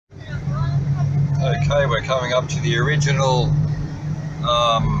Okay, we're coming up to the original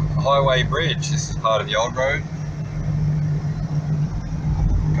highway bridge. This is part of the old road.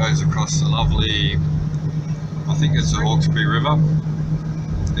 Goes across the lovely, I think it's the Hawkesbury River.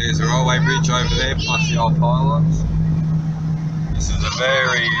 There's a railway bridge over there, plus the old pylons. This is a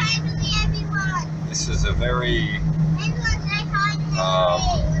very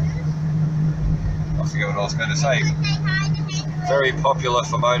I forget what I was going to say. Very popular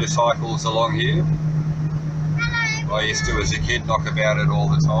for motorcycles along here. I used to, as a kid, knock about it all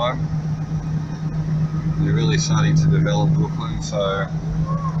the time. They're really starting to develop Brooklyn, so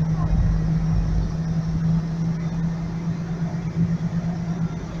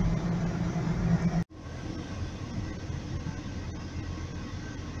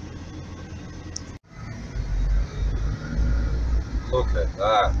look at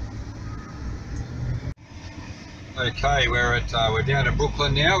that. Okay, we're down at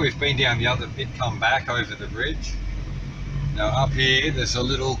Brooklyn now. We've been down the other bit, come back over the bridge. Now up here, there's a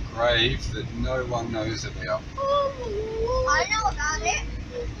little grave that no one knows about. I know about it.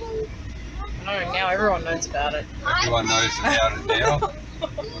 No, now everyone knows about it. Everyone knows about it now.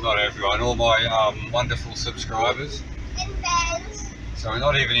 Well, not everyone, all my wonderful subscribers. And fans. So we're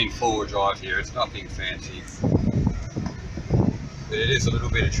not even in four-wheel drive here, it's nothing fancy. But it is a little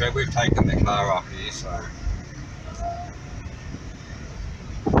bit of trek. We've taken the car up here, so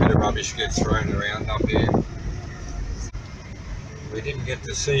a bit of rubbish gets thrown around up here. We didn't get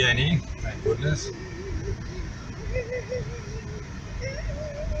to see any, thank goodness.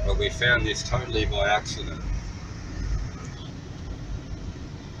 But we found this totally by accident.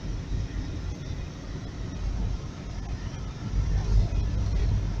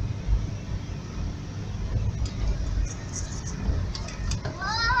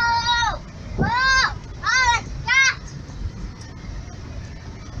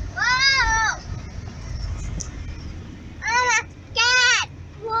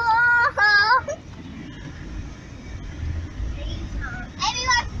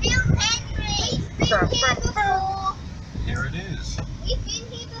 Here it is. We've been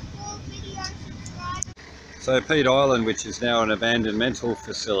here before, video subscribe. So Peat Island, which is now an abandoned mental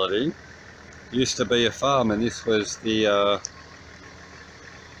facility, used to be a farm, and this was the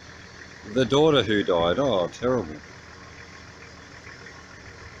daughter who died. Oh, terrible.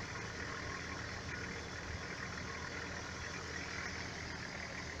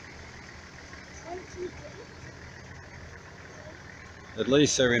 At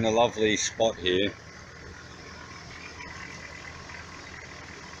least they're in a lovely spot here.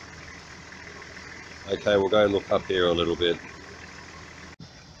 Okay, we'll go look up here a little bit.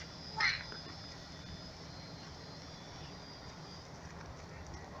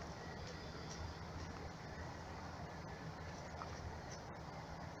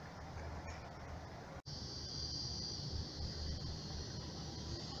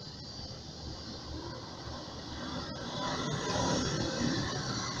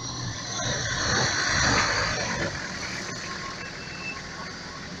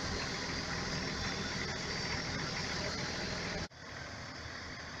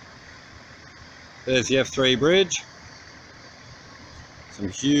 There's the F3 bridge, some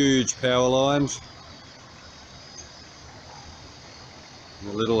huge power lines,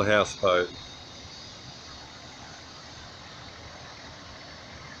 and a little houseboat.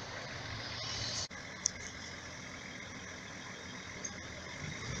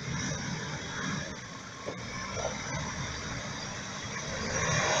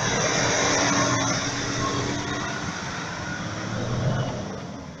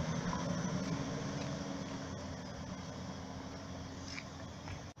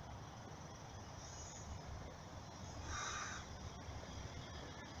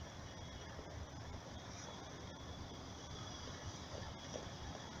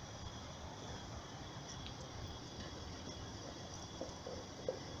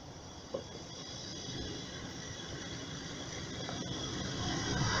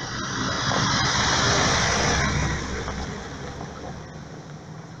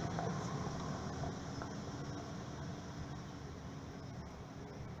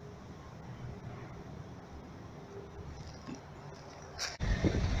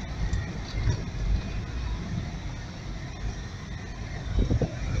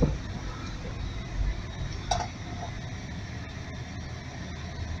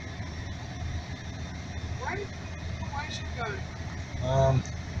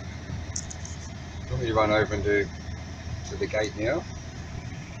 Do you want me to run over and do to the gate now?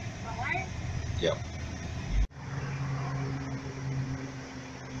 Yep.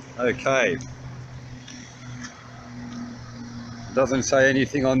 Okay. Doesn't say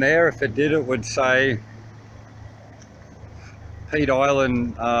anything on there. If it did, it would say Peat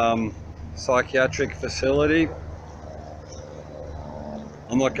Island Psychiatric Facility.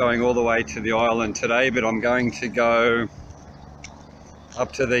 I'm not going all the way to the island today, but I'm going to go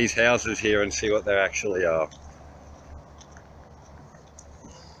up to these houses here and see what they actually are.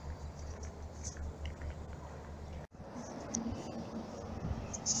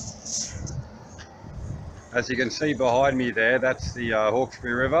 As you can see behind me there, that's the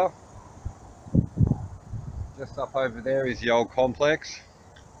Hawkesbury River. Just up over there is the old complex.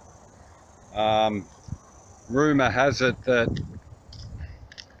 Rumour has it that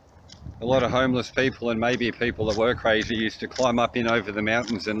a lot of homeless people and maybe people that were crazy used to climb up in over the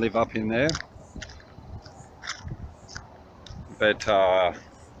mountains and live up in there. But I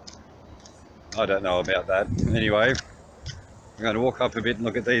don't know about that. Anyway, I'm going to walk up a bit and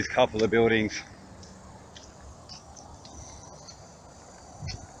look at these couple of buildings.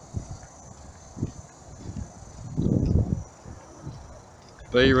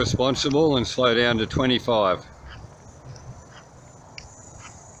 Be responsible and slow down to 25.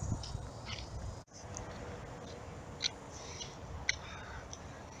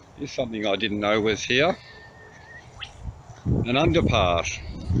 Here's something I didn't know was here. An underpass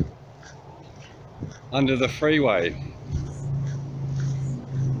under the freeway.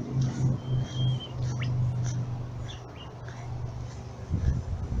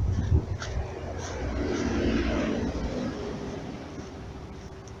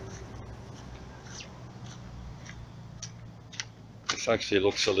 This actually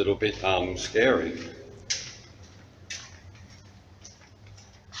looks a little bit scary.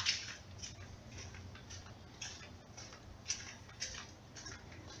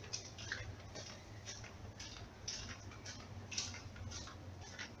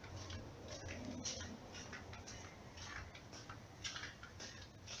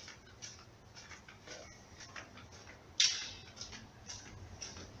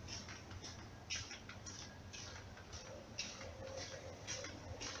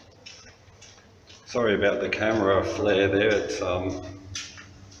 Sorry about the camera flare there, it's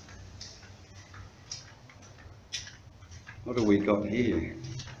what have we got here?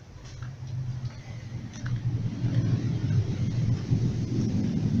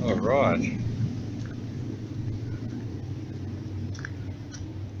 All right.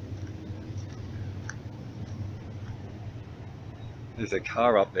 There's a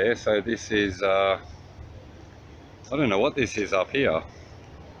car up there, so this is, I don't know what this is up here.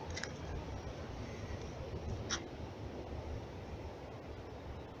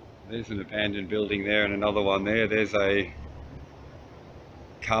 There's an abandoned building there and another one there. There's a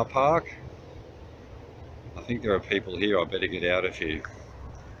car park. I think there are people here. I better get out of here.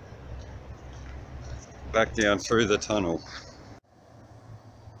 Back down through the tunnel.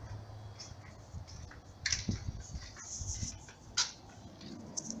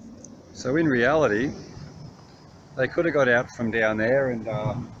 So in reality, they could have got out from down there and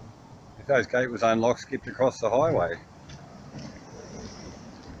if those gates was unlocked, skipped across the highway.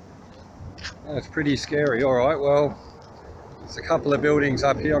 That's pretty scary. All right, well, there's a couple of buildings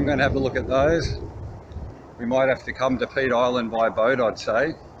up here. I'm going to have a look at those. We might have to come to Peat Island by boat, I'd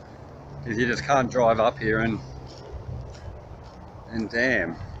say, because you just can't drive up here and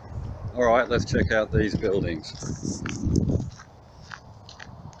damn. All right, let's check out these buildings.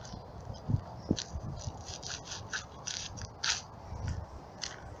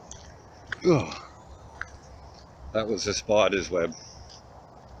 Ugh. That was a spider's web.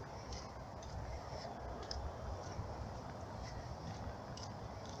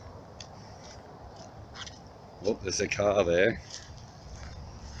 Oh, there's a car there.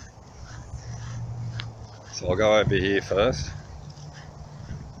 So I'll go over here first.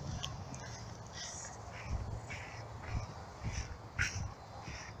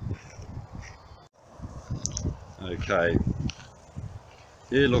 Okay.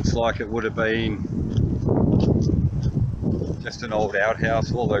 Here looks like it would have been just an old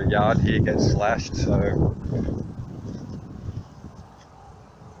outhouse. All the yard here gets slashed, so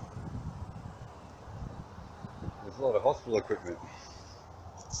a lot of hospital equipment.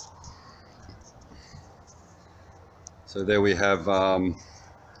 So there we have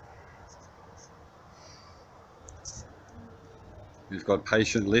we've got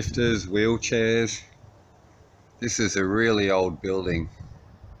patient lifters, wheelchairs. This is a really old building.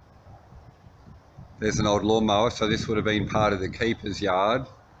 There's an old lawnmower, so this would have been part of the keeper's yard,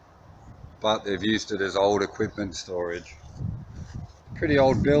 but they've used it as old equipment storage. Pretty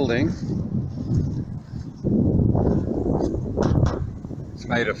old building. It's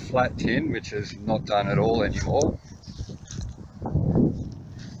made of flat tin, which is not done at all anymore.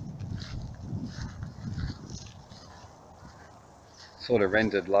 sort of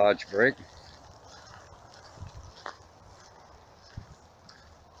rendered large brick.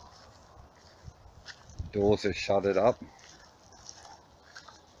 Doors are shuttered up.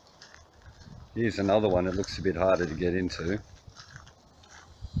 Here's another one, it looks a bit harder to get into.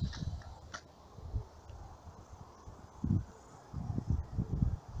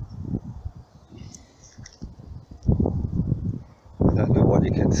 I don't know what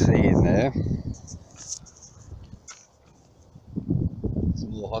you can see in there.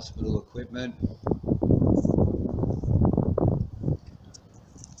 Some more hospital equipment.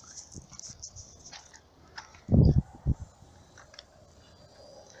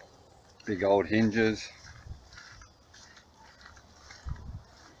 Big old hinges.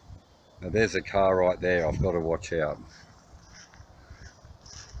 Now there's a car right there, I've got to watch out.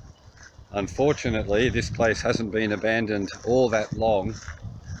 Unfortunately, this place hasn't been abandoned all that long,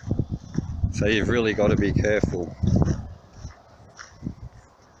 so you've really got to be careful.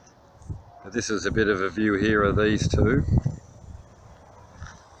 But this is a bit of a view here of these two.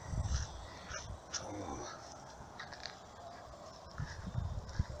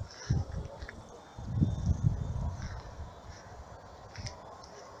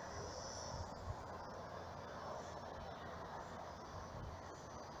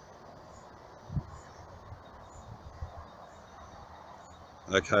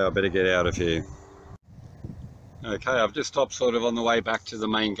 Okay, I better get out of here. Okay, I've just stopped sort of on the way back to the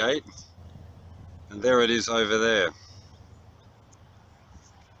main gate, and there it is over there.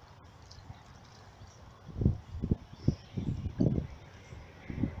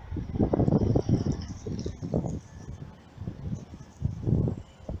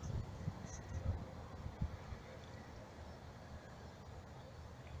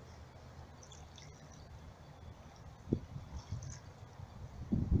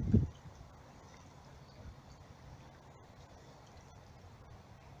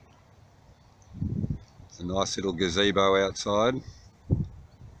 It's a nice little gazebo outside.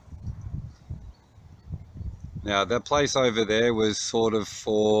 Now that place over there was sort of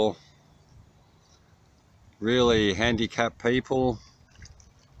for really handicapped people,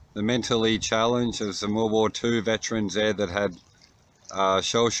 the mentally challenged. There's some World War II veterans there that had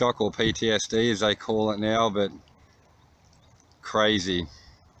shell shock, or PTSD as they call it now, but crazy,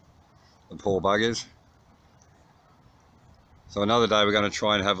 the poor buggers. So another day we're going to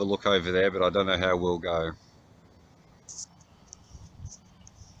try and have a look over there, but I don't know how we'll go.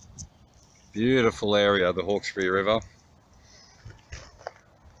 Beautiful area, the Hawkesbury River.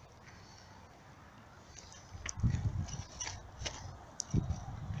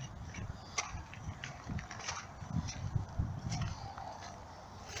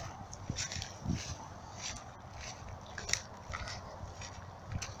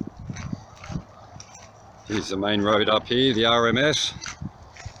 Here's the main road up here, the RMS.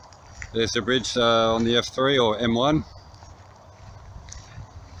 There's the bridge on the F3 or M1.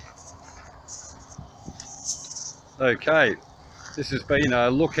 Okay, this has been a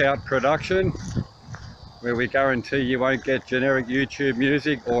Lookout production where we guarantee you won't get generic YouTube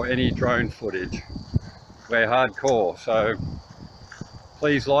music or any drone footage. We're hardcore, so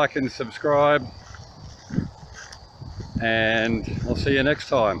please like and subscribe, and I'll see you next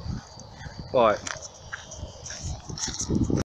time. Bye.